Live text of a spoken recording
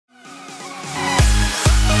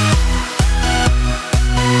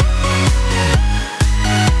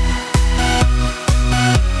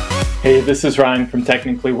Hey, this is Ryan from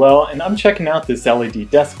Technically Well, and I'm checking out this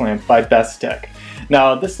LED desk lamp by Bestek.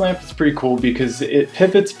 Now, this lamp is pretty cool because it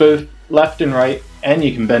pivots both left and right, and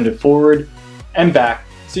you can bend it forward and back,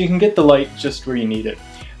 so you can get the light just where you need it.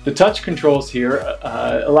 The touch controls here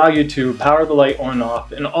allow you to power the light on and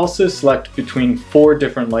off, and also select between 4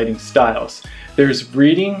 different lighting styles. There's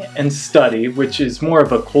reading and study, which is more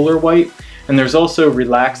of a cooler white, and there's also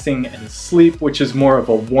relaxing and sleep, which is more of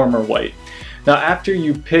a warmer white. Now, after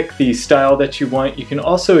you pick the style that you want, you can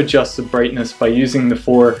also adjust the brightness by using the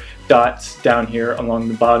 4 dots down here along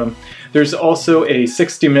the bottom. There's also a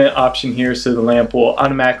 60-minute option here, so the lamp will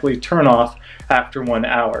automatically turn off after 1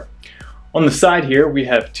 hour. On the side here, we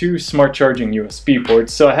have 2 smart charging USB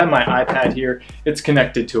ports. So I have my iPad here. It's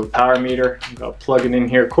connected to a power meter. I'm going to plug it in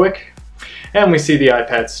here quick. And we see the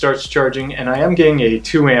iPad starts charging, and I am getting a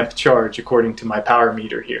 2 amp charge according to my power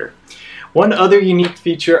meter here. One other unique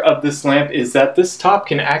feature of this lamp is that this top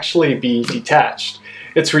can actually be detached.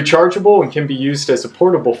 It's rechargeable and can be used as a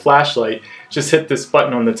portable flashlight. Just hit this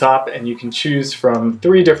button on the top and you can choose from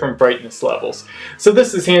 3 different brightness levels. So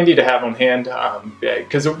this is handy to have on hand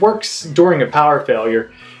because it works during a power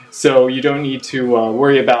failure. So you don't need to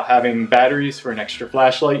worry about having batteries for an extra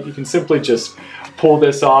flashlight. You can simply just pull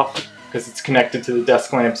this off because it's connected to the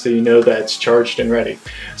desk lamp, so you know that it's charged and ready.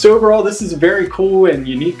 So overall, this is a very cool and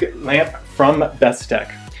unique lamp from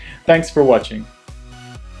Bestek. Thanks for watching.